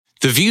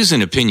The views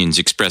and opinions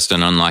expressed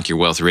on Unlock Your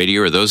Wealth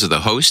Radio are those of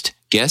the host,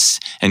 guests,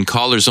 and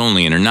callers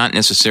only and are not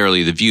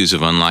necessarily the views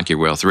of Unlock Your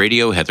Wealth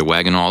Radio, Heather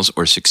Wagenhalls,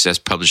 or Success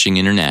Publishing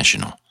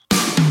International.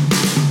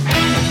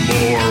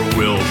 More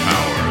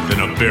willpower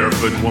than a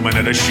barefoot woman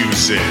at a shoe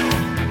sale.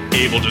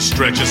 Able to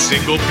stretch a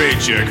single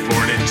paycheck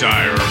for an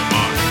entire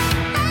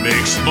month.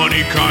 Makes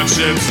money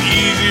concepts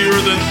easier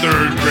than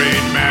third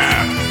grade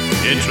math.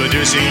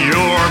 Introducing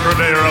your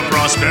purveyor of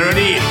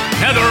prosperity,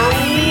 Heather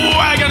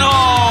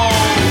Wagenhall.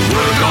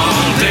 Work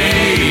all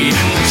day,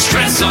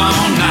 stress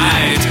all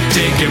night.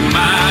 Take your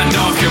mind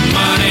off your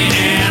money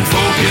and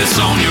focus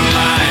on your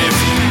life.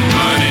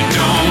 Money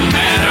don't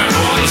matter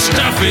or the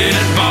stuff it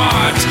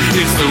bought.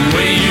 It's the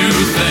way you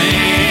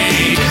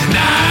think,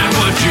 not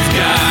what you've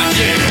got,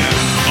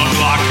 yeah.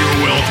 Unlock Your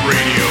Wealth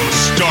Radio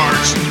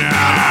starts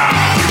now.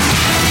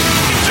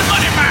 Get your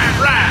money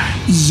mind right.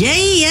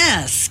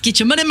 Yes. Get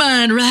your money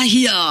mind right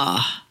here.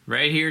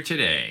 Right here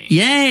today.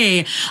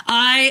 Yay.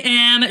 I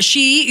am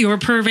your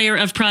purveyor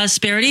of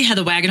prosperity,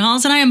 Heather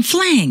Wagenhalls, and I am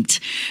flanked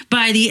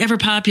by the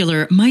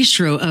ever-popular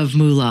maestro of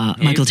moolah,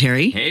 Michael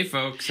Terry. Hey,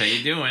 folks. How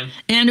you doing?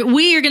 And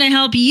we are going to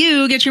help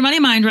you get your money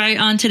mind right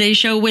on today's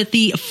show with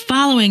the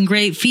following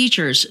great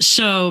features.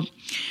 So,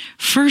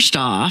 first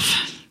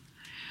off...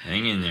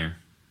 Hang in there.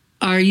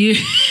 Are you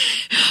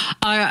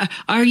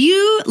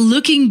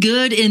looking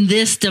good in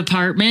this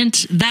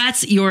department?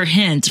 That's your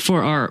hint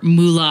for our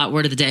moolah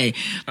word of the day.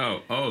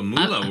 Oh,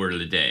 moolah word of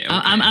the day. Okay.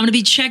 I'm going to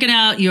be checking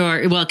out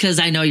because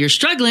I know you're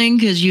struggling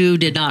because you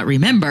did not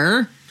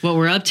remember what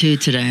we're up to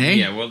today.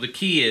 Yeah, well, the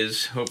key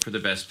is hope for the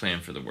best, plan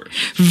for the worst.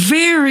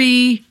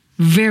 Very,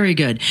 very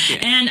good. Yeah.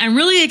 And I'm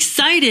really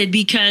excited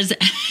because...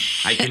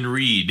 I can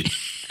read.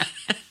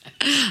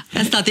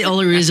 That's not the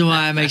only reason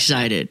why I'm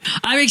excited.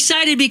 I'm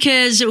excited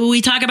because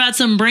we talk about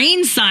some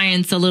brain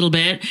science a little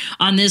bit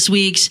on this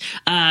week's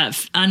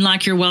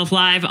Unlock Your Wealth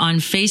Live on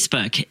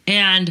Facebook.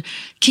 And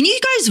can you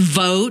guys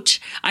vote?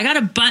 I got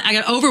an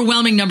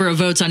overwhelming number of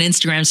votes on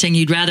Instagram saying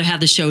you'd rather have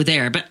the show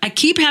there, but I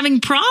keep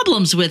having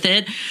problems with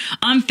it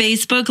on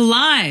Facebook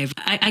Live.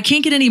 I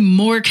can't get any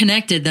more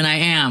connected than I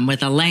am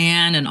with a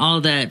LAN and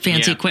all the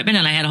fancy equipment,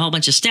 and I had a whole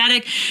bunch of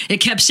static. It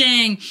kept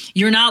saying,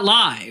 you're not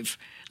live.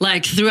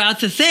 Like throughout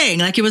the thing,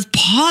 like it was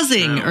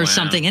pausing or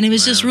something. And it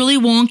was just really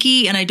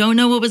wonky and I don't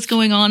know what was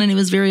going on and it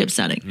was very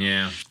upsetting.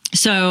 Yeah.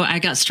 So I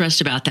got stressed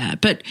about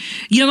that. But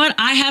you know what?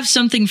 I have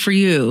something for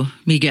you,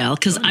 Miguel,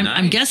 because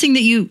I'm guessing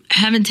that you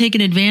haven't taken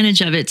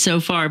advantage of it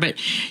so far. But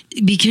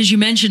because you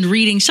mentioned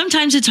reading,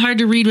 sometimes it's hard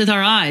to read with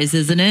our eyes,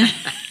 isn't it?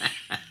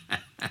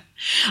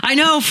 I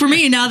know for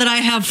me, now that I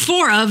have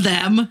 4 of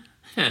them,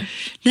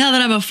 now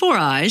that I'm a 4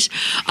 eyes,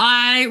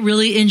 I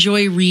really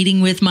enjoy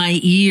reading with my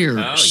ears.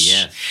 Oh,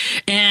 yes.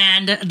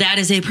 And that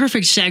is a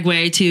perfect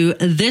segue to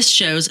this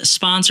show's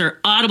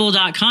sponsor,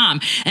 Audible.com.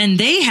 And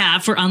they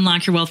have, for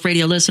Unlock Your Wealth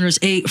Radio listeners,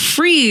 a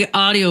free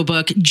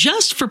audiobook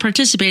just for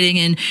participating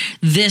in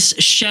this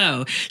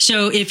show.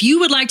 So if you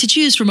would like to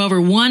choose from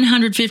over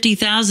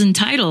 150,000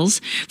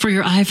 titles for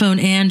your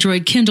iPhone,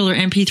 Android, Kindle, or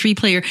MP3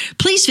 player,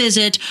 please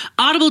visit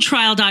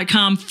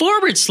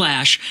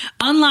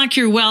audibletrial.com/Unlock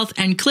Your Wealth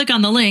and click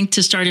on the link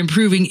to start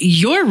improving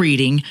your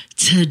reading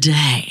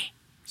today.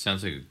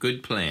 Sounds like a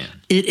good plan.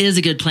 It is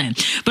a good plan.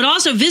 But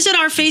also visit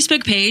our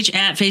Facebook page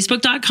at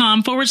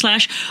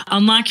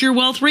facebook.com/Unlock Your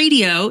Wealth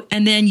Radio.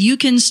 And then you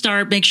can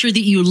make sure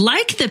that you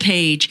like the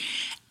page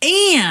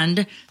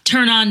and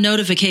turn on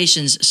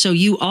notifications so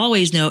you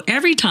always know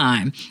every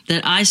time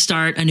that I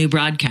start a new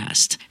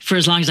broadcast. For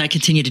as long as I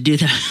continue to do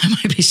that, I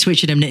might be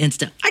switching them to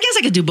Insta. I guess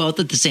I could do both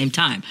at the same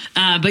time.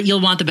 But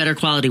you'll want the better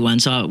quality one,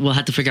 so we'll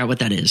have to figure out what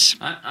that is.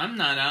 I'm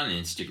not on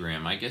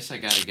Instagram. I guess I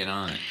got to get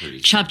on it pretty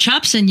soon. Chop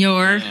chop,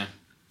 senor. Yeah.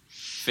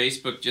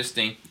 Facebook just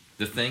ain't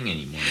the thing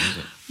anymore, is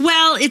it?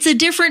 Well, it's a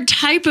different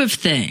type of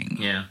thing.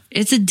 Yeah.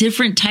 It's a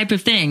different type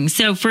of thing.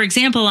 So, for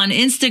example, on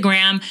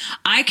Instagram,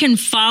 I can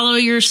follow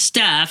your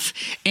stuff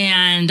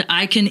and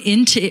I can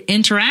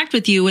interact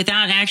with you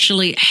without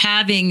actually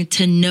having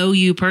to know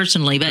you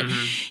personally. But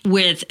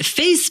with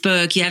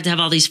Facebook, you have to have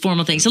all these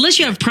formal things. Unless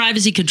you have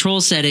privacy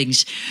control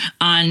settings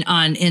on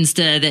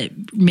Insta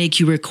that make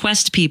you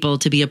request people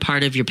to be a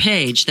part of your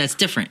page. That's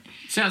different.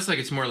 Sounds like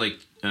it's more like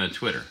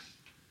Twitter,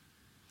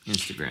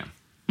 Instagram.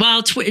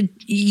 Well,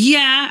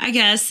 yeah, I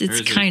guess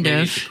it's kind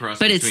of,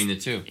 but it's between the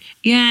two.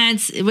 Yeah,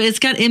 it's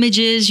got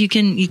images you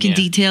can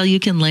detail, you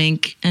can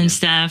link and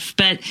stuff.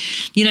 But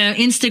you know,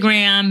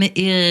 Instagram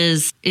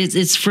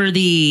it's for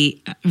the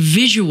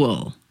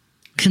visual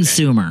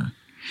consumer.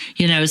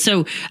 You know,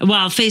 so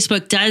while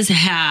Facebook does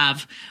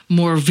have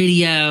more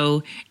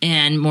video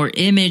and more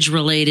image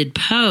related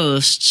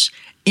posts,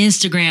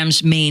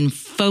 Instagram's main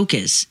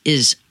focus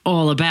is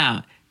all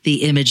about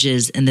the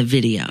images and the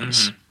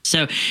videos.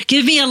 So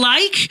give me a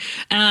like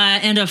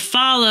and a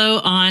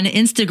follow on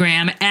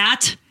Instagram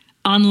at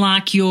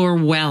Unlock Your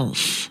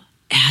Wealth.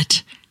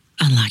 At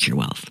Unlock Your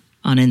Wealth.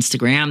 on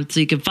Instagram. So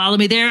you can follow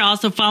me there.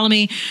 Also follow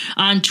me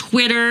on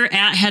Twitter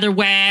at Heather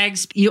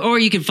Wags, or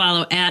you can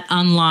follow at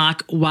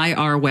Unlock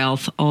YR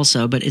Wealth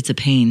also, but it's a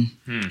pain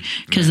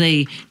because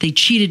they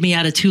cheated me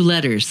out of 2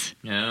 letters.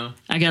 No.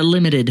 I got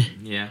limited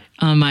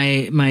on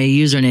my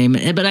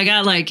username, but I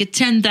got like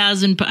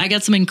 10,000. I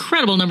got some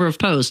incredible number of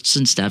posts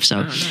and stuff.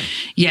 So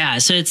yeah,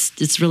 so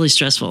it's really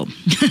stressful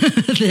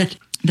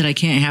that I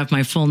can't have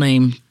my full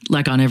name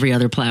like on every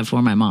other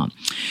platform I'm on.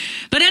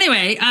 But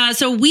anyway,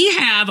 so we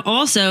have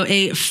also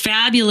a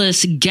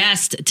fabulous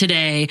guest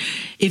today.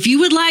 If you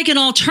would like an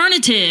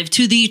alternative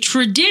to the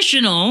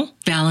traditional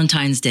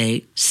Valentine's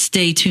Day,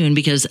 stay tuned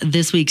because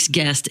this week's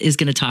guest is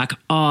going to talk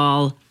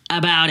all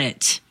about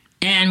it.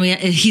 And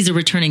he's a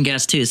returning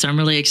guest too, so I'm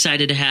really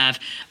excited to have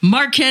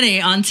Mark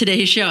Kenny on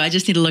today's show. I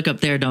just need to look up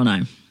there, don't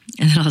I?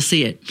 And then I'll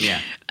see it. Yeah.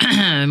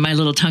 My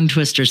little tongue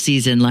twister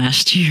season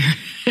last year.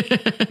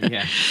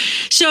 Yeah.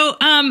 So,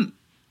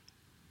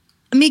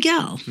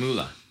 Miguel.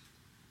 Moolah.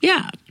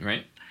 Yeah.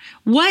 Right?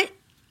 What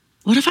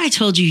if I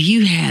told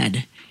you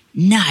had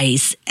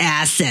nice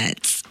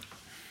assets?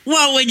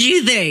 What would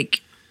you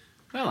think?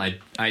 Well,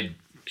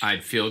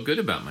 I'd feel good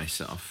about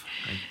myself.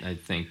 I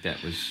think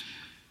that was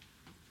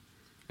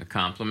a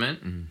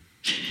compliment, and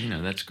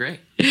that's great.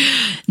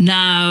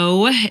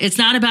 No, it's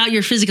not about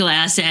your physical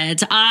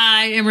assets.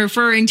 I am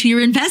referring to your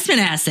investment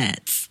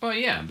assets. Well,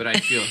 yeah, but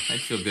I'd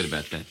feel good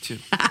about that too.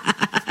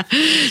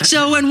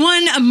 So when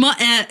one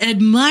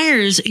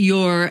admires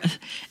your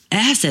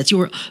assets,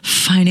 your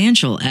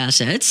financial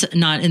assets,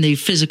 not in the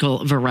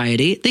physical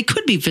variety, they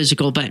could be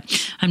physical,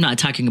 but I'm not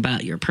talking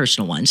about your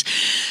personal ones.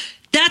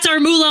 That's our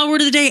moolah word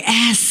of the day,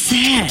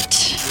 asset.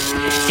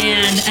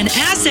 And an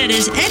asset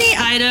is any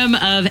item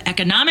of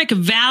economic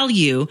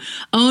value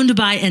owned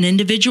by an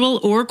individual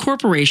or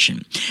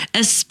corporation,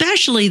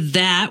 especially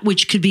that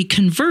which could be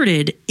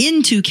converted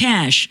into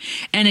cash.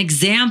 And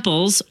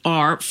examples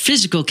are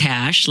physical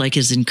cash, like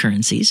is in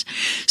currencies,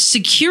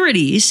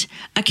 securities,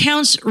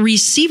 accounts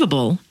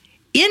receivable,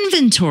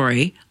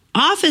 inventory,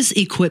 office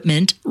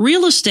equipment,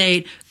 real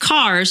estate,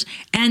 cars,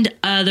 and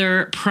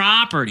other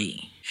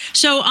property.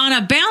 So on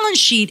a balance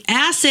sheet,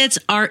 assets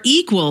are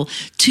equal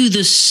to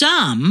the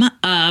sum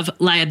of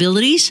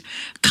liabilities,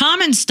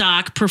 common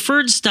stock,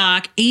 preferred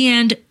stock,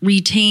 and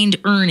retained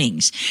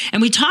earnings.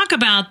 And we talk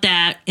about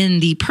that in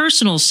the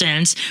personal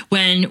sense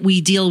when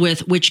we deal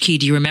with which key?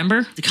 Do you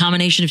remember? The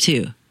combination of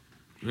 2.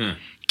 Yeah.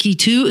 Key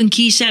 2 and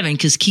key 7,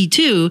 because key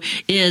 2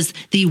 is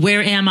the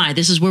where am I?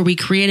 This is where we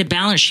create a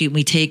balance sheet.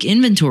 We take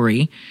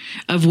inventory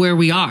of where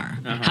we are.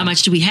 How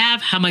much do we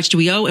have? How much do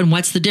we owe? And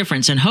what's the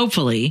difference? And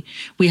hopefully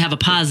we have a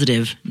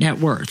positive net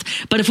worth.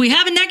 But if we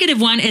have a negative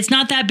one, it's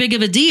not that big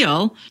of a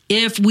deal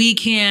if we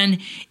can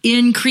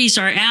increase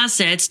our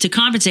assets to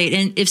compensate.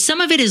 And if some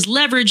of it is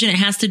leverage and it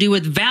has to do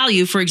with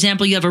value, for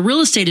example, you have a real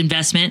estate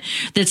investment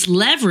that's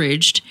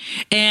leveraged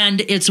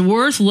and it's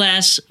worth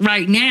less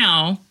right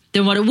now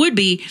than what it would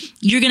be,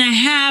 you're going to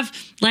have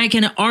like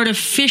an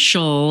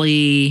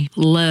artificially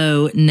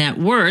low net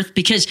worth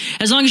because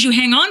as long as you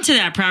hang on to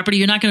that property,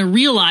 you're not going to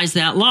realize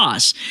that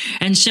loss.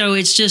 And so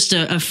it's just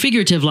a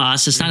figurative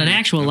loss. It's not an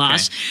actual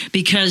loss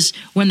because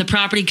when the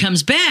property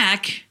comes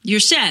back, you're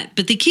set.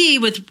 But the key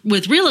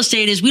with real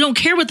estate is we don't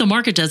care what the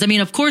market does. I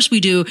mean, of course we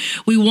do.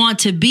 We want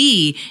to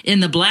be in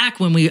the black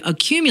when we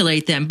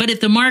accumulate them. But if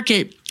the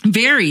market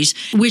varies,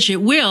 which it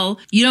will,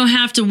 you don't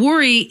have to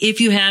worry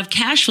if you have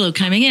cash flow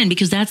coming in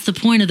because that's the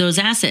point of those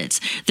assets,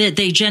 that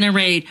they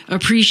generate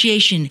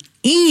appreciation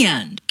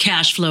and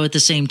cash flow at the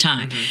same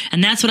time.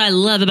 And that's what I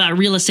love about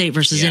real estate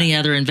versus any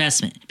other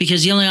investment,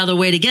 because the only other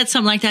way to get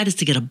something like that is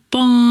to get a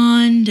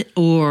bond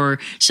or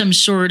some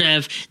sort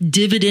of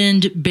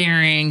dividend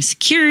bearing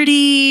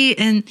security,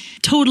 and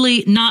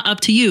totally not up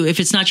to you if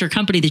it's not your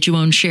company that you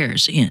own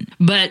shares in.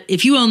 But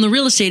if you own the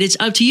real estate, it's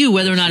up to you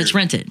whether or not it's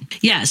rented.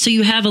 Yeah. So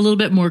you have a little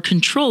bit more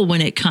control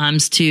when it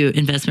comes to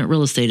investment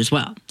real estate as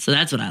well. So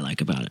that's what I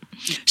like about it.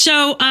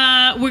 So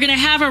we're going to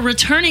have a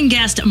returning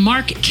guest.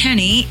 Mark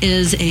Kenny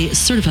is a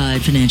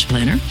certified financial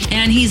planner,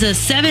 and he's a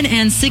 7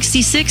 and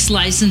 66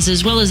 license,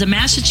 as well as a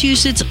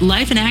Massachusetts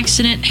life and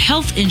accident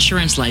health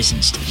insurance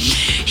licensed.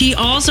 He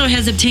also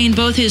has obtained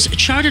both his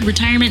chartered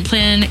retirement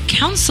plan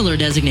counselor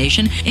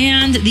designation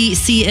and the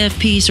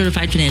CFP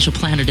certified financial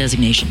planner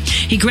designation.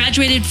 He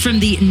graduated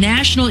from the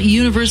National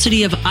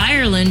University of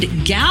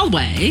Ireland,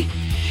 Galway,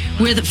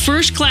 with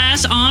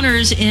first-class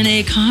honors in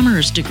a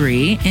commerce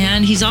degree,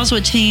 and he's also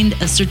attained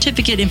a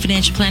certificate in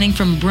financial planning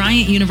from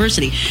Bryant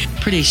University.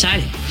 Pretty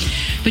exciting.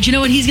 But you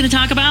know what he's going to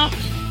talk about?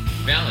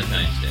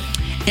 Valentine's Day.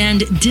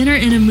 And dinner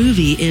in a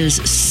movie is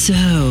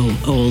so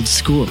old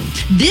school.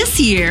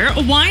 This year,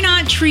 why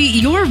not treat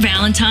your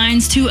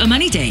Valentine's to a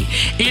money date?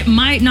 It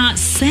might not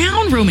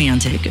sound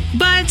romantic,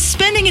 but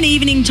spending an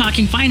evening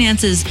talking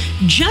finances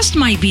just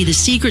might be the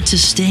secret to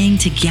staying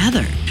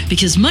together.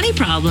 Because money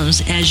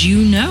problems, as you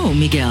know,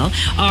 Miguel,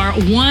 are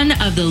one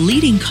of the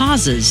leading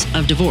causes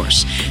of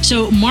divorce.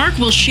 So Mark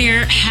will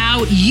share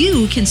how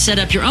you can set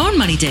up your own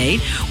money date,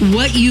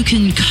 what you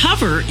can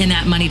cover in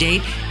that money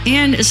date,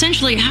 and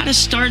essentially how to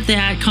start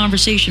that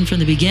conversation from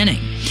the beginning.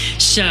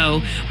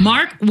 So,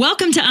 Mark,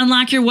 welcome to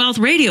Unlock Your Wealth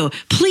Radio.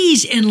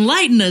 Please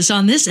enlighten us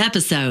on this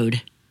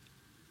episode.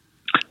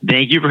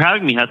 Thank you for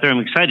having me, Heather. I'm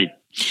excited.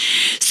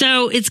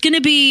 So it's going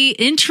to be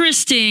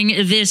interesting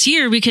this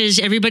year because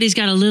everybody's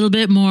got a little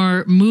bit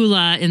more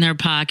moolah in their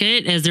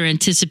pocket as they're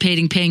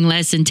anticipating paying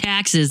less in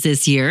taxes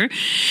this year.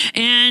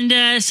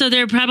 And so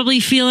they're probably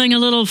feeling a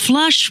little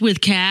flush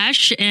with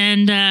cash,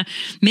 and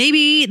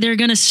maybe they're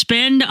going to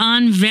spend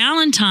on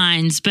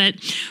Valentine's. But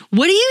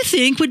what do you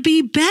think would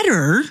be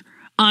better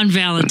on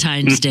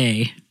Valentine's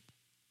Day?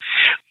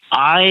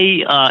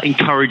 I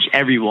encourage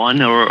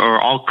everyone or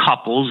all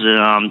couples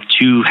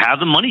to have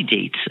a money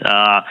date.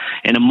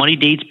 And a money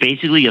date's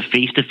basically a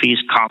face-to-face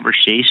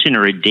conversation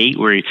or a date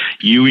where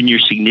you and your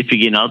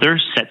significant other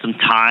set some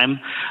time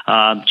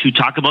to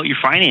talk about your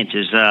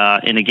finances.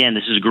 And again,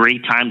 this is a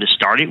great time to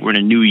start it. We're in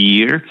a new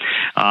year.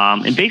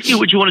 And basically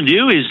what you want to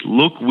do is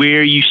look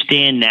where you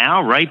stand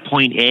now, right?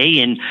 Point A,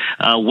 and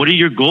what are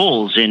your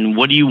goals and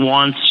what do you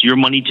want your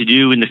money to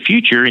do in the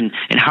future, and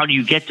how do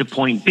you get to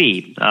point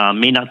B?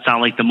 May not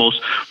sound like the most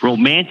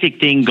romantic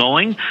thing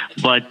going,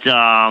 but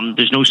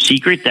there's no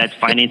secret that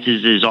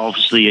finances is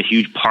obviously a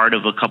huge part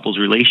of a couple's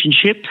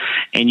relationship,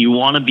 and you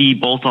want to be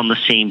both on the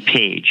same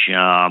page.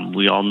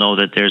 We all know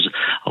that there's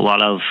a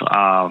lot of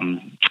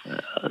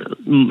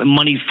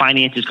money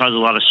finances cause a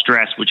lot of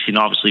stress, which can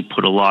obviously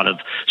put a lot of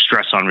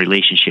stress on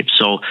relationships.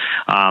 So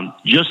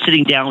just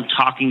sitting down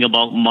talking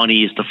about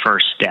money is the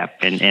first step,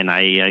 and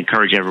I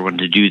encourage everyone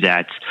to do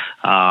that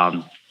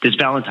this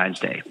Valentine's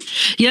Day.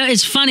 Yeah,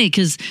 it's funny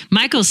because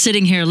Michael's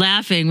sitting here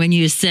laughing when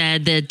you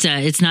said that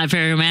it's not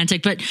very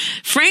romantic. But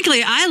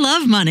frankly, I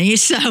love money.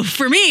 So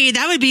for me,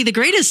 that would be the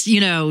greatest,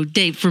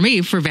 date for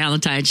me for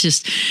Valentine's.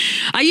 Just,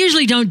 I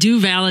usually don't do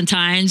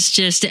Valentine's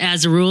just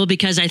as a rule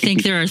because I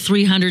think there are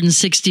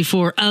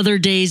 364 other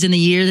days in the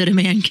year that a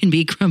man can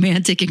be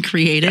romantic and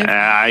creative.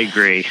 I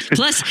agree.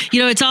 Plus,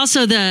 it's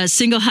also the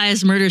single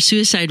highest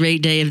murder-suicide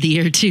rate day of the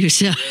year too.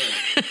 So,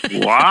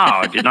 wow,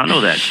 I did not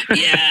know that.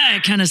 Yeah,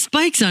 it kind of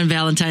spikes on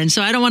Valentine's,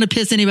 so I don't want to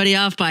piss anybody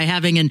off by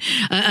having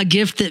a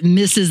gift that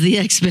misses the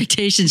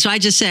expectation. So I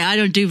just say I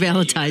don't do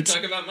Valentine's.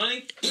 Talk about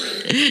money?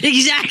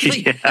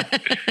 Exactly.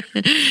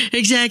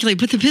 Exactly.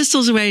 Put the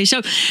pistols away.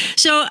 So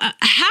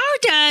how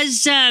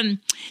does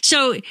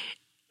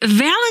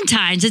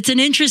Valentine's, it's an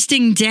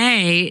interesting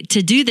day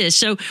to do this.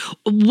 So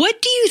what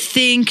do you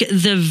think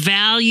the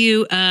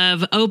value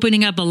of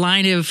opening up a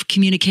line of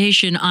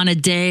communication on a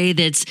day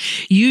that's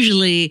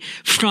usually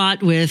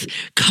fraught with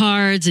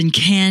cards and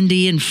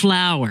candy and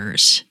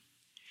flowers?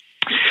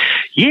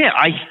 Yeah,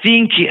 I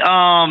think,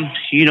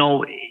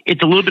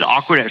 it's a little bit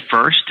awkward at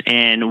first.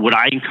 And what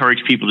I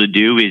encourage people to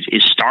do is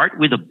start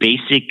with a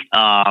basic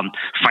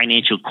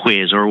financial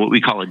quiz, or what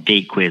we call a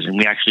date quiz. And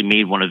we actually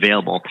made one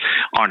available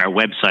on our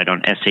website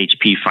on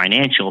SHP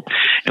Financial.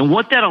 And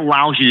what that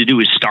allows you to do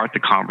is start the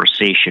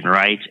conversation,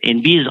 right?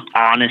 And be as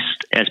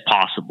honest as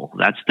possible.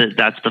 That's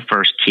the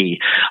first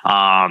key.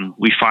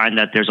 We find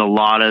that there's a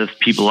lot of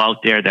people out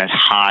there that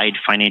hide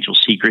financial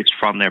secrets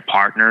from their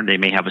partner. They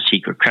may have a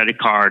secret credit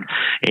card,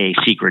 a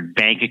secret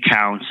bank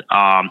account.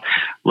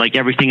 Like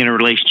everything in a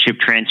relationship,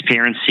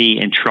 transparency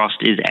and trust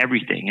is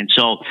everything. And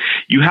so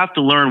you have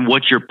to learn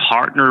what your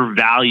partner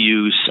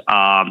values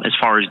as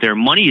far as their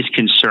money is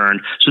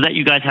concerned, so that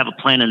you guys have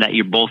a plan and that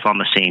you're both on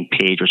the same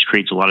page, which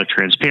creates a lot of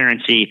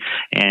transparency.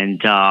 And,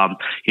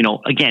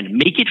 again,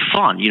 make it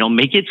fun,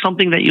 make it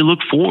something that you look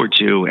forward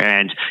to.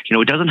 And,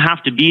 it doesn't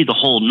have to be the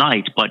whole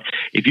night, but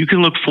if you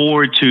can look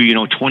forward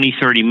to, 20,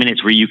 30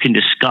 minutes where you can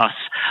discuss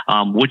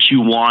what you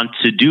want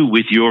to do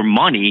with your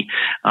money,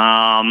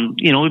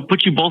 it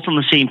puts you both on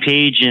the same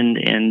page,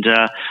 and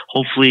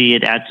hopefully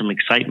it adds some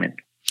excitement.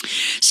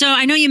 So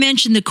I know you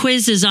mentioned the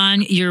quiz is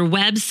on your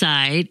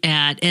website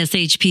at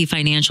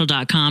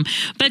shpfinancial.com,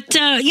 but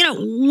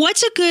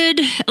what's a good,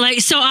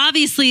 so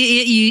obviously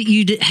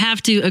you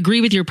have to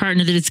agree with your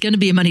partner that it's going to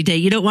be a money date.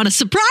 You don't want to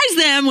surprise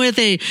them with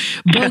a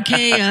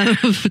bouquet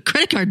of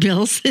credit card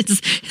bills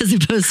as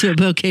opposed to a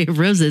bouquet of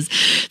roses.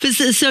 But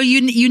so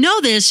you know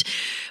this,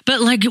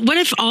 but what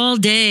if all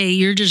day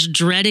you're just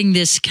dreading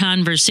this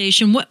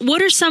conversation?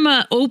 What are some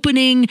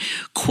opening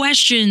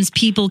questions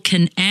people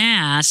can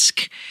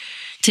ask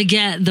to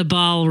get the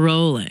ball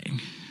rolling?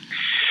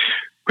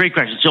 Great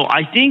question. So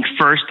I think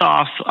first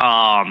off,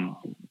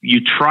 you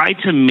try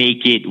to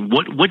make it,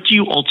 what do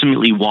you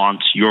ultimately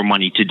want your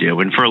money to do?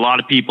 And for a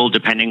lot of people,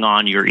 depending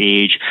on your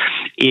age,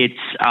 it's,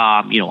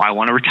 I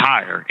want to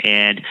retire.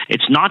 And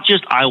it's not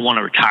just I want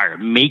to retire.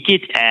 Make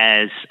it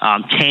as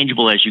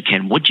tangible as you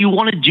can. What do you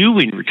want to do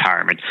in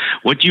retirement?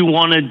 What do you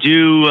want to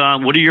do?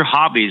 What are your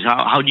hobbies?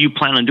 How do you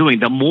plan on doing?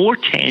 The more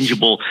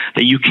tangible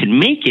that you can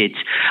make it,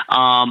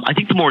 I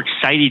think the more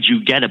excited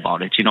you get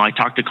about it. I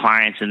talk to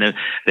clients and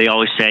they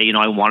always say,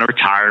 I want to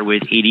retire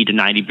with 80 to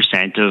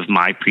 90% of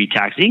my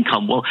pre-tax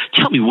income. Well,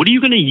 tell me, what are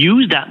you going to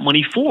use that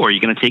money for?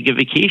 You're going to take a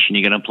vacation.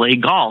 You're going to play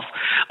golf.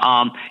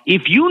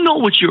 If you know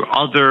what your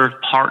other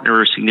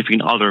partner or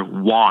significant other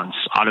wants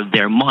out of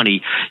their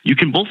money, you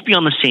can both be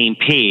on the same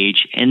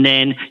page, and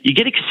then you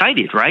get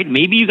excited, right?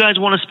 Maybe you guys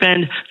want to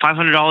spend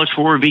 $500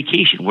 for a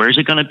vacation. Where is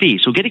it going to be?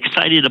 So get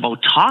excited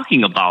about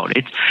talking about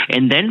it,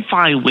 and then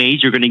find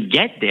ways you're going to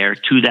get there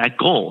to that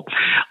goal.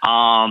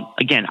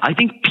 Again, I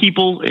think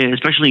people,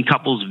 especially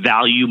couples,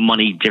 value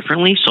money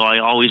differently. So I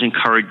always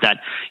encourage that,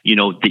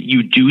 that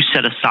you do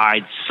set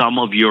aside some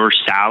of your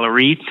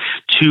salary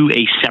to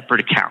a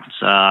separate account.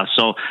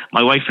 So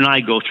my wife and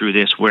I go through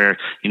this where,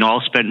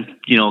 I'll spend,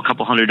 a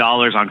couple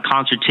 $100 on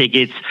concert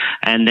tickets,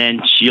 and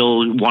then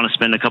she'll want to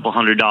spend a couple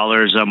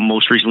 $100.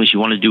 Most recently, she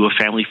wanted to do a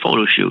family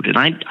photo shoot. And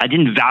I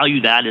didn't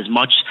value that as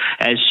much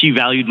as she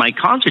valued my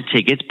concert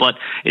tickets, but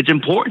it's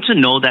important to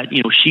know that,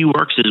 she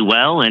works as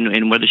well.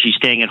 And whether she's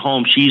staying at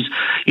home, she's,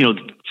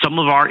 some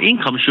of our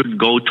income should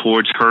go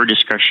towards her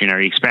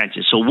discretionary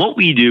expenses. So what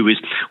we do is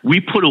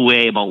we put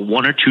away about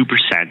 1 or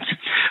 2%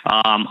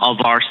 of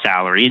our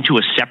salary into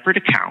a separate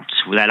account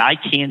that I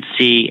can't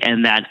see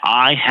and that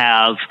I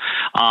have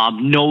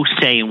no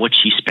say in what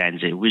she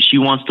spends it. If she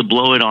wants to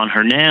blow it on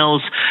her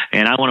nails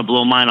and I want to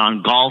blow mine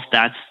on golf,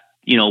 that's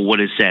what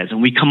it says.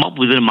 And we come up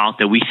with an amount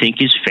that we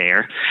think is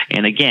fair.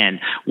 And again,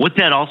 what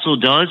that also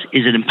does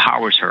is it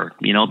empowers her,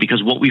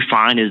 because what we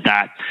find is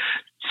that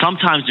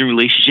sometimes in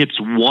relationships,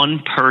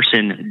 one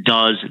person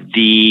does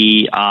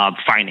the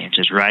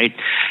finances, right?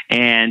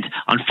 And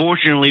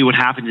unfortunately, what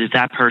happens is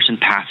that person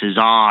passes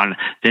on,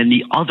 then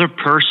the other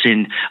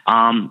person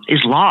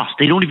is lost.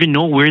 They don't even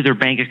know where their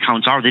bank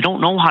accounts are. They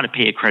don't know how to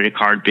pay a credit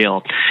card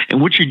bill. And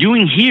what you're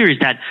doing here is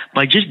that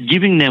by just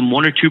giving them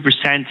 1 or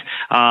 2%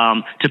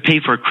 to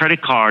pay for a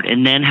credit card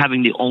and then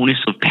having the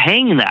onus of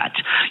paying that,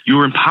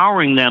 you're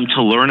empowering them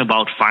to learn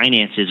about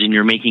finances and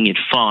you're making it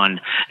fun.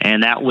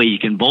 And that way you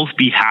can both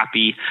be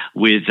happy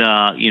with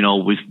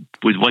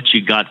what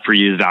you got for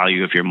the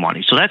value of your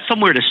money. So that's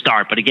somewhere to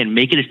start. But again,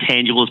 make it as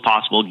tangible as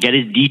possible, get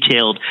it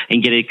detailed,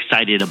 and get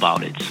excited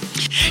about it.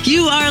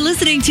 You are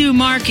listening to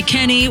Mark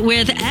Kenny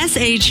with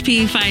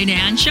SHP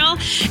Financial.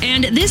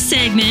 And this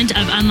segment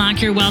of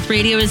Unlock Your Wealth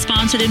Radio is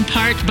sponsored in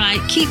part by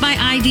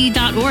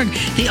KeepMyID.org,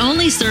 the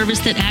only service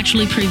that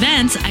actually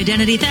prevents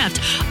identity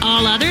theft.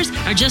 All others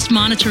are just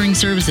monitoring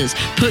services.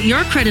 Put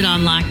your credit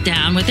on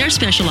lockdown with their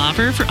special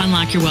offer for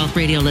Unlock Your Wealth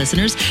Radio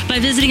listeners by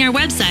visiting our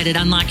website at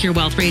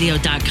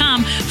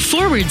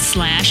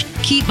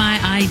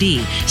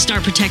unlockyourwealthradio.com/keepmyid.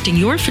 Start protecting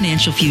your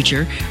financial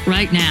future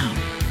right now.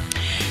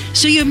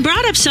 So you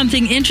brought up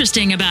something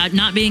interesting about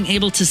not being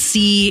able to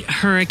see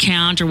her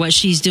account or what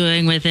she's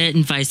doing with it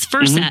and vice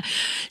versa.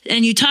 Mm-hmm.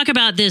 And you talk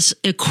about this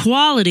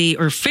equality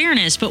or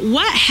fairness, but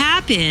what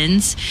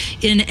happens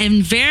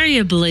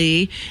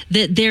invariably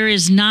that there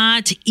is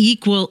not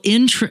equal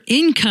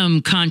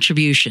income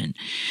contribution?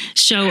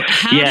 So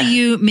how do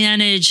you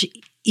manage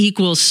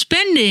equal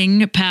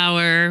spending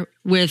power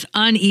with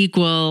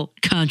unequal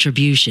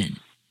contribution?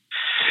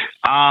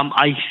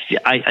 I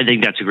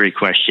think that's a great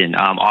question.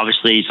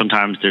 Obviously,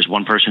 sometimes there's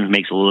one person who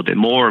makes a little bit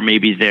more, or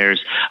maybe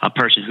there's a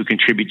person who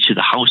contributes to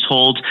the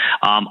household.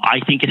 I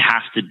think it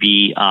has to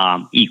be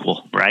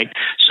equal, right?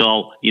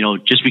 So,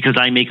 just because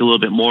I make a little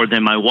bit more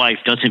than my wife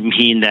doesn't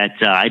mean that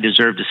I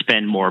deserve to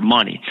spend more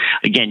money.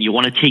 Again, you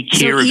want to take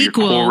care of your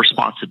core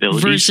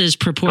responsibilities. Versus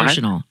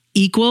proportional.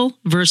 Equal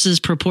versus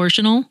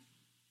proportional?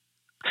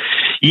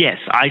 Yes,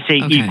 I say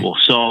equal.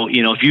 So,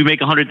 if you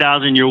make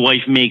 100,000, your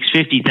wife makes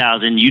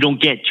 50,000, you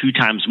don't get 2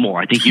 times more.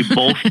 I think you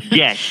both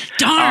get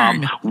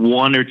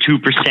 1 or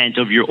 2%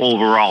 of your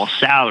overall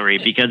salary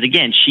because,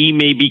 again, she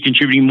may be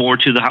contributing more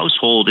to the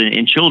household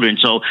and children.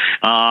 So,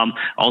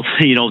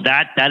 also,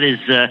 that is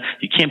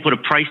you can't put a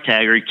price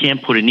tag or you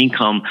can't put an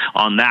income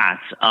on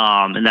that,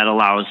 and that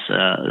allows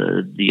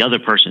the other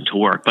person to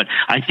work. But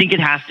I think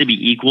it has to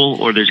be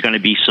equal, or there's going to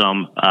be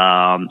some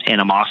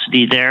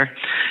animosity there.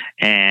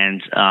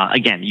 And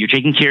again, you're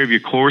taking care of your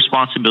core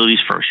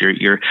responsibilities first.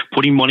 You're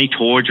putting money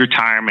towards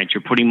retirement.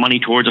 You're putting money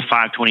towards a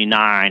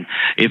 529.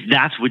 If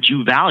that's what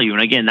you value,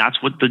 and again,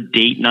 that's what the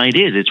date night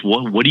is. It's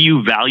what do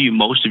you value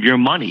most of your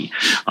money?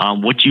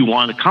 What do you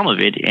want to come of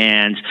it?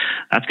 And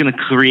that's going to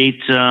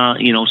create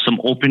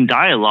some open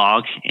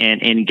dialogue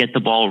and get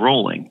the ball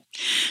rolling.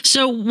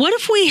 So what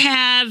if we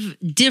have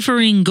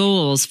differing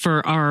goals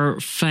for our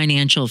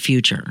financial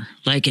future,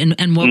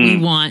 and what we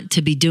want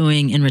to be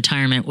doing in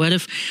retirement? What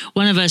if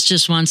one of us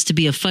just wants to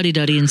be a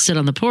fuddy-duddy and sit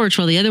on the porch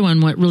while the other one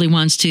really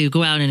wants to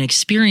go out and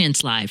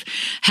experience life?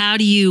 How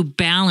do you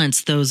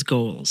balance those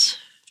goals?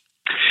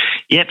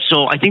 Yep.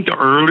 So I think the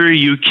earlier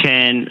you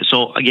can.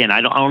 So again, I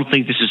don't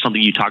think this is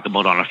something you talk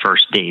about on a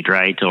first date,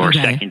 right, or a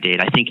second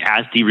date. I think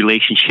as the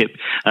relationship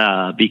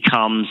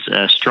becomes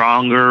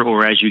stronger,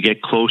 or as you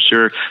get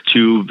closer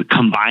to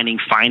combining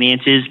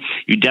finances,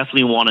 you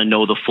definitely want to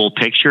know the full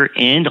picture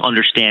and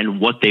understand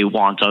what they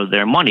want out of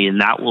their money,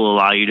 and that will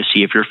allow you to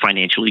see if you're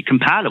financially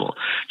compatible.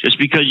 Just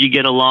because you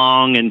get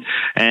along and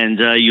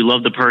you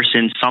love the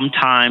person,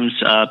 sometimes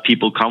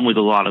people come with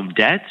a lot of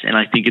debt, and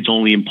I think it's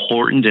only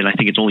important and I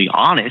think it's only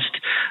honest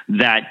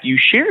that you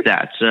share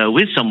that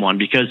with someone,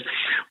 because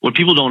what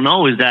people don't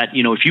know is that,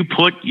 if you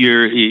put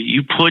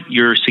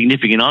your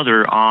significant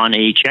other on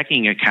a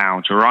checking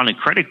account or on a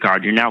credit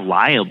card, you're now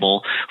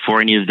liable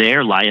for any of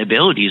their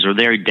liabilities or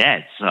their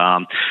debts.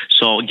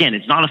 So again,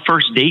 it's not a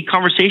first date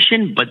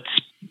conversation, but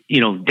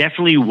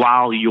definitely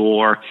while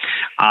you're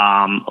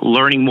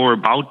learning more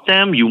about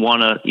them, you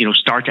want to,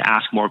 start to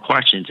ask more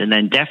questions. And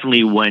then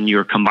definitely when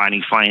you're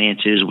combining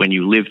finances, when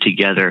you live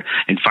together,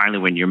 and finally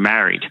when you're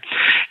married.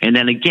 And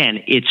then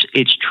again,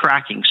 it's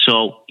tracking.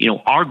 So,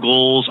 our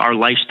goals, our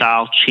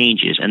lifestyle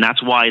changes. And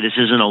that's why this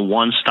isn't a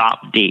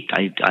one-stop date.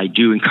 I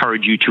do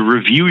encourage you to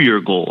review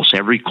your goals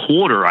every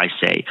quarter, I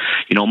say.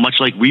 Much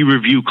like we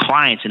review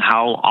clients and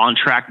how on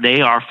track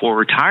they are for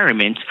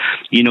retirement,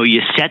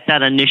 you set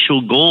that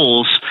initial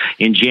goals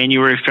in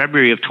January,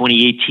 February of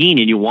 2018,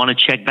 and you want to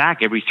check back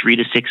every 3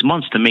 to 6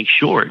 months to make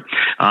sure.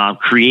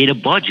 Create a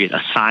budget,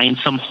 assign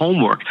some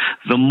homework.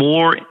 The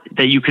more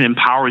that you can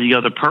empower the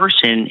other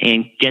person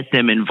and get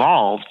them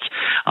involved,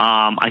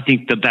 I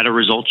think the better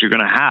results you're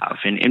going to have.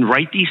 And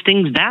write these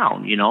things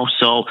down,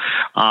 So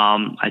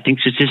I think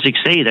statistics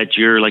say that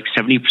you're like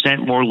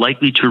 70% more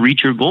likely to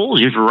reach your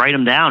goals if you write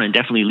them down, and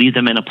definitely leave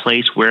them in a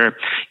place where,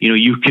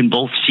 you can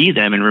both see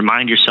them and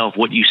remind yourself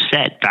what you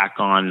said back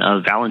on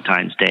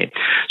Valentine's Day.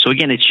 So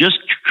again, it's just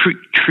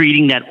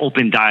creating that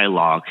open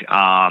dialogue.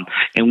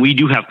 And we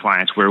do have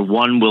clients where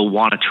one will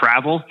want to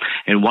travel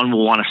and one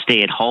will want to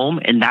stay at home,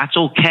 and that's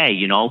okay.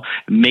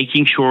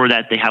 Making sure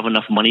that they have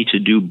enough money to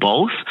do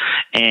both,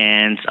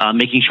 and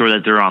making sure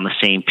that they're on the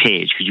same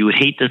page. Because you would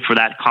hate for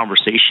that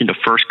conversation to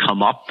first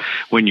come up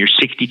when you're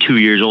 62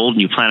 years old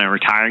and you plan on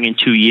retiring in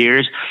 2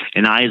 years,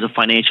 and I, as a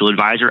financial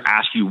advisor,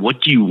 ask you,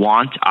 what do you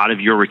want out of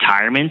your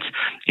retirement?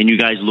 And you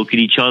guys look at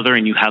each other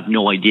and you have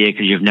no idea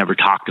because you've never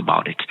talked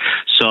about it.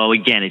 So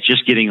again, it's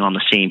just getting on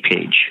the same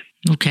page.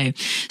 Okay.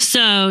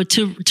 So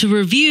to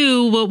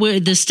review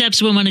the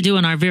steps we want to do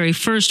on our very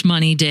first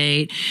money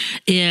date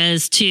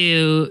is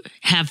to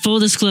have full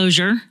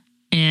disclosure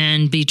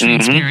and be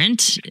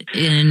transparent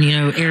and,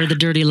 air the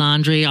dirty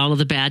laundry, all of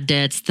the bad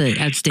debts, the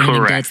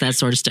outstanding debts, that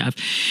sort of stuff.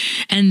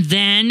 And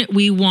then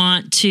we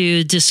want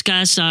to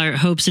discuss our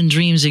hopes and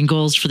dreams and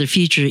goals for the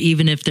future,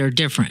 even if they're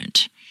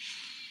different.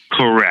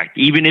 Correct.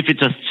 Even if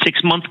it's a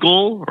 6-month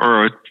goal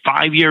or a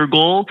 5-year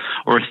goal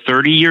or a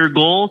 30-year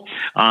goal,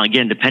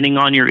 again, depending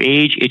on your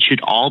age, it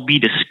should all be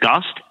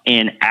discussed.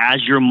 And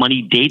as your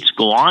money dates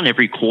go on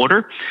every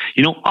quarter,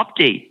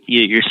 update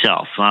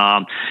yourself.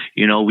 Our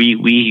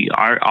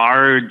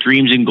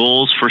dreams and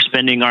goals for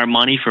spending our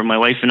money for my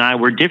wife and I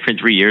were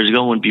different 3 years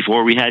ago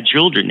before we had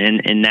children.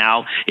 And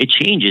now it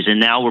changes. And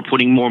now we're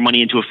putting more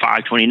money into a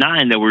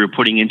 529 that we were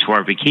putting into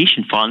our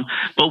vacation fund,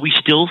 but we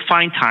still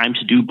find time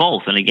to do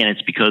both. And again,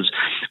 it's because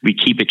we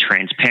keep it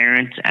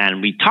transparent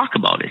and we talk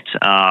about it.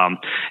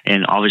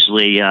 And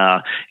obviously,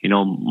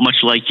 much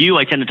like you,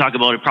 I tend to talk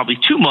about it probably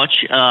too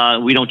much.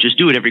 We don't just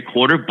do it every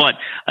quarter, but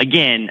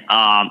again,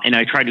 and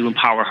I try to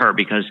empower her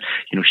because,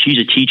 she's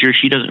a teacher.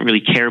 She doesn't really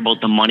care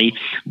about the money,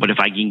 but if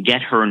I can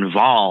get her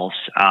involved,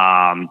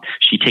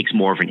 she takes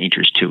more of an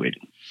interest to it.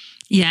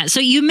 Yeah. So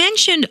you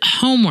mentioned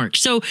homework.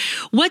 So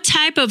what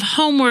type of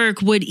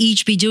homework would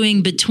each be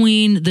doing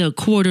between the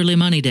quarterly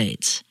money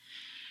dates?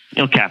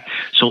 Okay.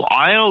 So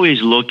I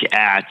always look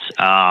at,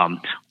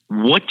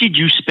 what did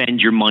you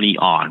spend your money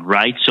on,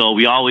 right? So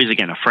we always,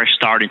 again, a fresh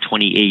start in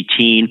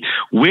 2018.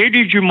 Where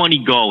did your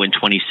money go in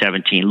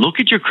 2017? Look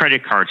at your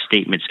credit card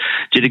statements.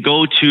 Did it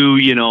go to,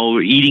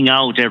 eating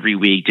out every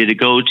week? Did it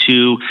go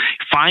to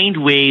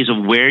find ways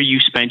of where you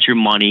spent your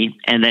money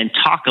and then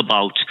talk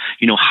about,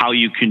 how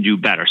you can do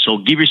better? So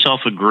give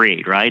yourself a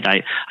grade, right?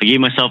 I gave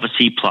myself a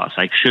C+.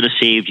 I should have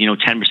saved,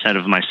 10%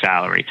 of my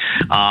salary.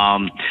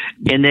 And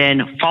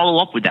then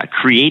follow up with that.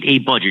 Create a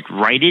budget.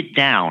 Write it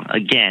down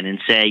again and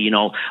say,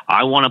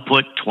 I want to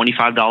put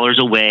 $25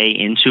 away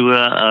into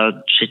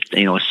a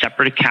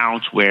separate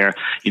account where,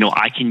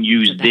 I can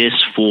use this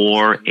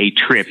for a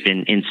trip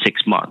in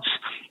 6 months.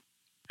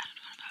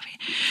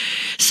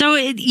 So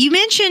you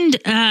mentioned,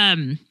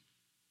 I'm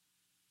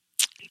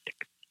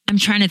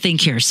trying to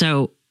think here.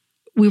 So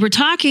we were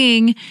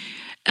talking,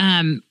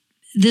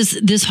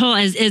 this whole,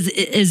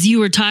 as you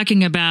were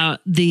talking about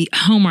the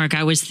homework,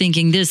 I was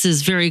thinking this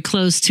is very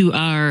close to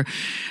our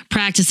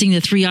practicing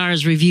the 3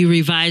 R's: review,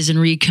 revise, and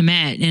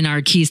recommit in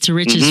our Keys to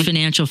Riches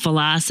financial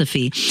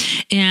philosophy.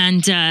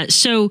 And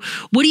so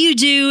what do you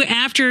do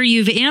after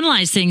you've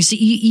analyzed things?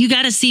 You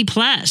got a C+.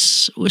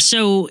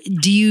 So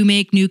do you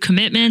make new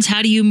commitments?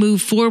 How do you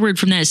move forward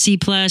from that C+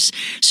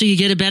 so you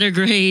get a better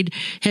grade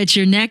at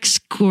your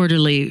next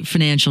quarterly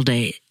financial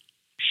date?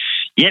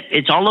 Yep,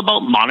 it's all about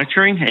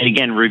monitoring and,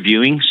 again,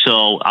 reviewing.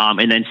 So,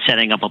 and then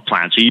setting up a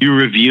plan. So you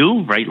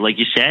review, right? Like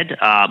you said,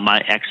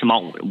 my X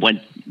amount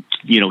went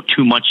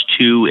too much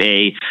to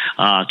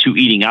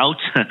eating out.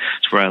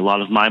 That's where a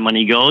lot of my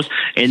money goes.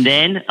 And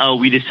then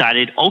we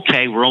decided,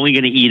 okay, we're only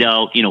going to eat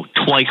out,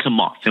 twice a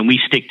month, and we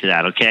stick to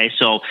that. Okay,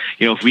 so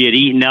if we had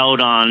eaten out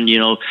on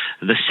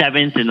the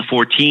 7th and the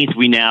 14th,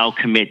 we now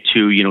commit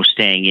to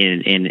staying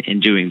in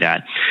and doing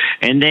that.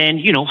 And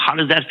then how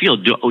does that feel?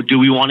 Do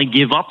we want to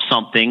give up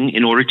something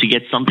in order to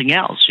get something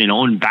else?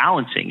 And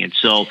balancing. And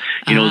so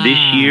this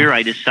year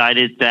I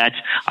decided that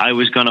I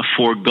was going to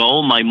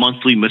forego my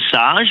monthly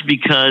massage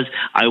because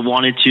I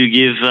wanted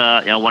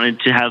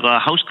to have a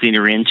house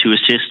cleaner in to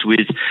assist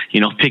with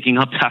picking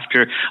up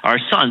after our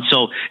son.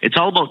 So it's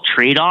all about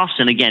trade-offs,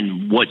 and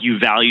again, what you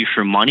value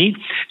for money,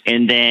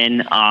 and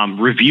then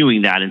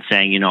reviewing that and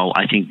saying,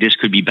 I think this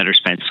could be better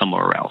spent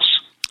somewhere else.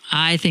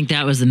 I think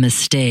that was a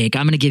mistake.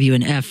 I'm going to give you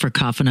an F for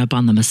coughing up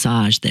on the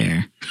massage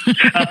there.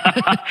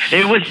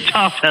 It was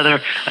tough, Heather.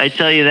 I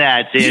tell you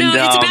that. And,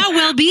 it's about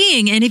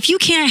well-being. And if you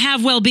can't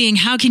have well-being,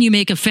 how can you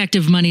make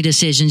effective money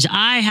decisions?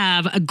 I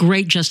have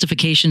great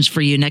justifications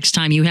for you. Next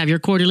time you have your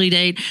quarterly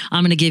date,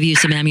 I'm going to give you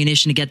some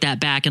ammunition to get that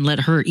back and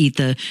let her eat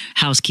the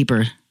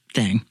housekeeper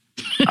thing.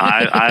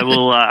 I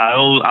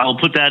will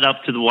put that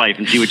up to the wife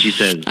and see what she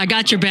says. I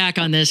got your back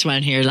on this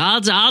one here.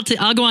 I'll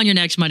go on your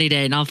next money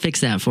day and I'll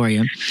fix that for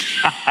you.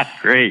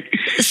 Great.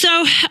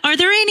 So, are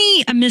there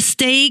any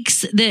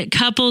mistakes that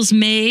couples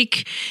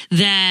make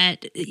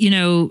that,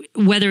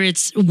 whether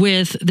it's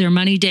with their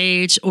money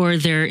dates or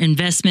their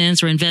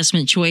investments or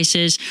investment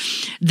choices,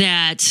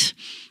 that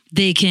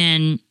they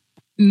can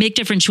make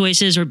different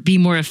choices or be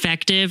more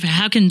effective?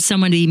 How can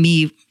someone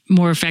be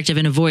more effective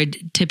and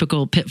avoid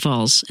typical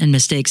pitfalls and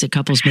mistakes that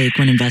couples make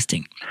when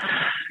investing?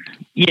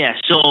 Yeah.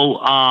 So,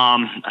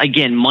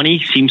 again,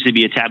 money seems to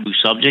be a taboo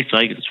subject.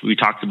 Like we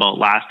talked about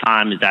last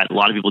time, is that a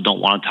lot of people don't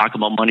want to talk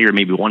about money, or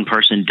maybe one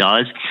person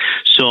does.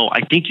 So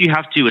I think you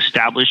have to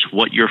establish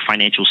what your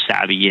financial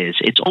savvy is.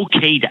 It's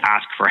okay to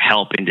ask for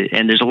help.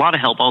 And there's a lot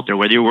of help out there,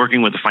 whether you're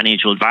working with a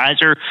financial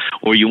advisor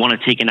or you want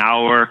to take an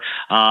hour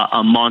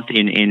a month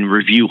and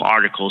review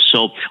articles.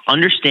 So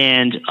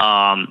understand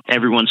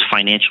everyone's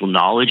financial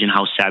knowledge and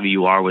how savvy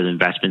you are with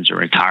investments or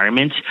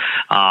retirement,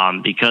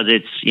 because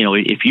it's,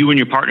 if you and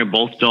your partner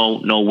both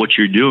don't know what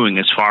you're doing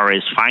as far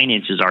as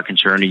finances are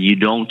concerned, and you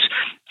don't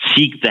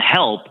seek the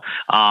help,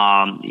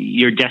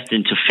 you're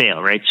destined to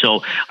fail, right?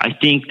 So I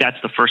think that's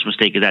the first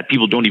mistake, is that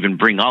people don't even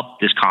bring up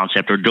this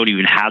concept or don't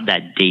even have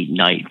that date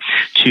night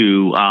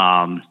to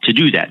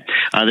do that.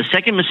 The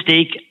second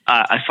mistake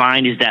I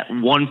find is that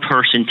one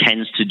person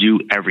tends to do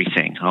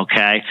everything,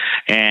 okay?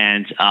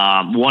 And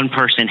one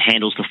person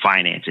handles the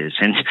finances.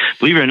 And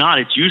believe it or not,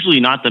 it's usually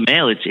not the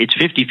male. It's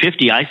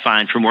 50-50, I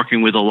find, from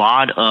working with a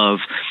lot of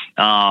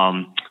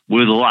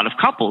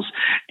couples.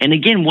 And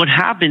again, what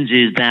happens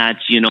is that,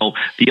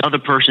 the other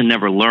person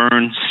never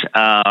learns,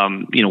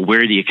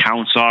 where the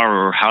accounts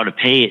are or how to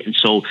pay it. And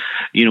so,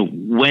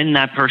 when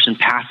that person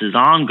passes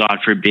on, God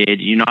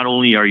forbid, not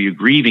only are you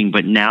grieving,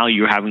 but now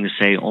you're having to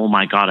say, oh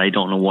my God, I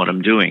don't know what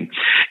I'm doing.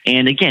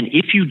 And again,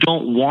 if you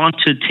don't want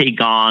to take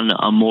on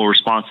more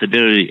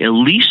responsibility, at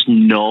least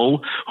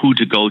know who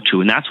to go to.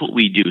 And that's what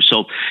we do.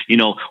 So,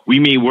 we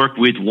may work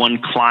with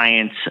one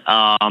client,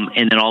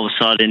 and then all of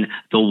a sudden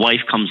the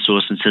wife comes to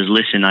us and says,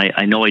 listen,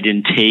 I know I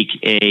didn't take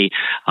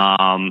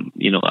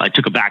I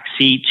took a back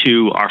seat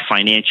to our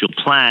financial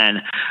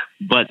plan,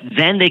 but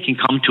then they can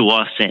come to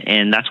us,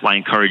 and that's why I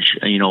encourage,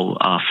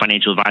 a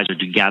financial advisor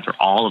to gather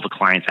all of a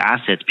client's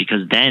assets,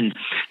 because then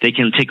they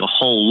can take a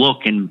whole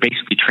look and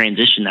basically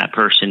transition that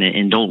person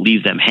and don't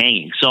leave them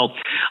hanging. So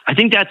I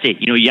think that's it.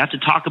 You have to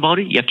talk about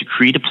it. You have to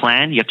create a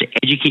plan. You have to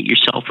educate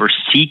yourself or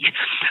seek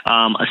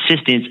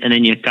assistance, and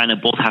then you kind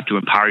of both have to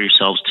empower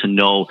yourselves to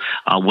know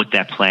what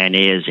that plan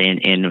is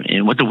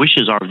and what the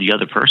wishes are of the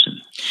other person.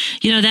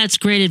 That's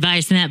great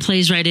advice, and that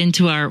plays right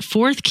into our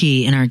fourth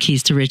key in our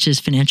Keys to Riches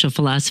financial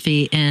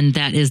philosophy, and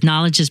that is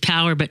knowledge is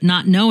power, but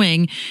not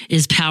knowing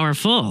is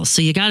powerful.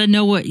 So you got to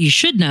know what you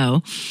should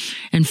know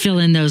and fill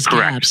in those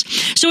gaps.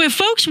 So if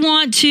folks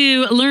want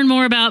to learn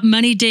more about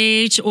money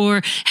dates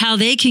or how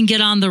they can get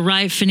on the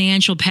right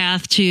financial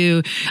path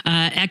to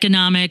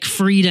economic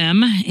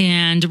freedom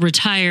and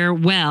retire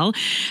well,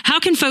 how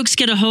can folks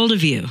get a hold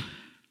of you?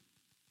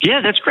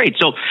 Yeah, that's great.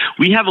 So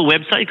we have a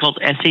website called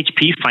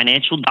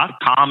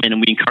shpfinancial.com, and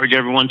we encourage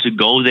everyone to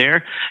go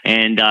there.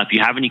 And if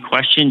you have any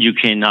questions, you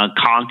can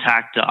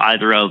contact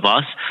either of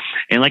us.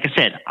 And like I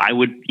said, I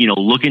would,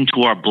 look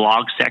into our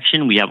blog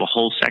section. We have a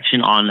whole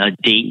section on a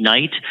date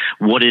night,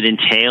 what it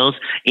entails,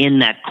 in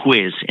that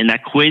quiz. And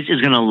that quiz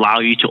is going to allow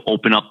you to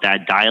open up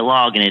that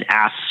dialogue, and it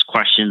asks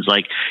questions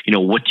like,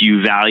 what do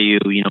you value?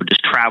 Does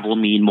travel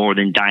mean more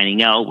than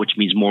dining out, which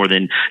means more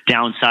than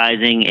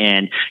downsizing?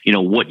 And,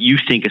 what you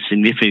think a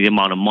significant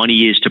amount of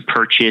money is to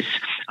purchase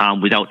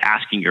without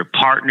asking your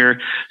partner.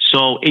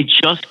 So it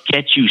just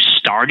gets you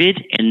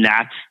started, and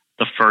that's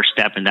the first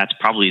step, and that's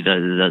probably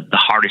the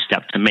hardest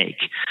step to make.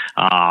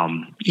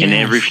 And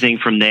everything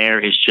from there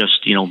is just,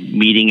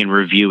 meeting and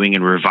reviewing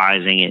and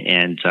revising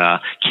and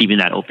keeping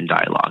that open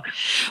dialogue.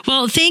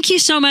 Well, thank you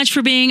so much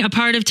for being a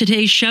part of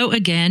today's show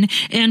again.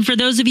 And for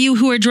those of you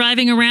who are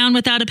driving around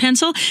without a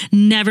pencil,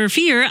 never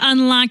fear.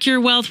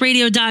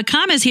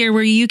 UnlockYourWealthRadio.com is here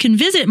where you can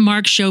visit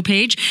Mark's show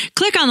page,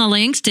 click on the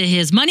links to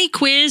his money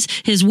quiz,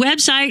 his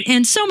website,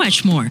 and so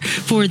much more.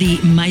 For the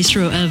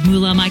maestro of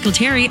Moolah, Michael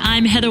Terry,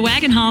 I'm Heather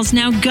Wagenhals.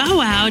 Now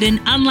go out and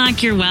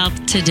unlock your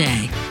wealth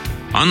today.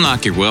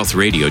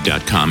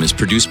 UnlockYourWealthRadio.com is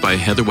produced by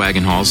Heather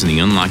Wagenhals and the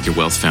Unlock Your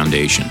Wealth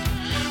Foundation.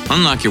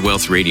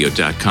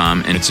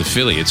 UnlockYourWealthRadio.com and its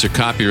affiliates are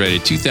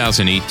copyrighted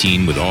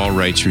 2018 with all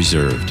rights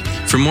reserved.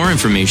 For more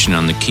information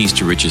on the Keys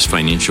to Riches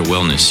Financial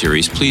Wellness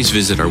series, please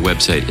visit our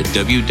website at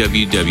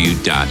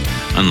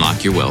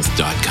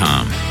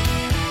www.unlockyourwealth.com.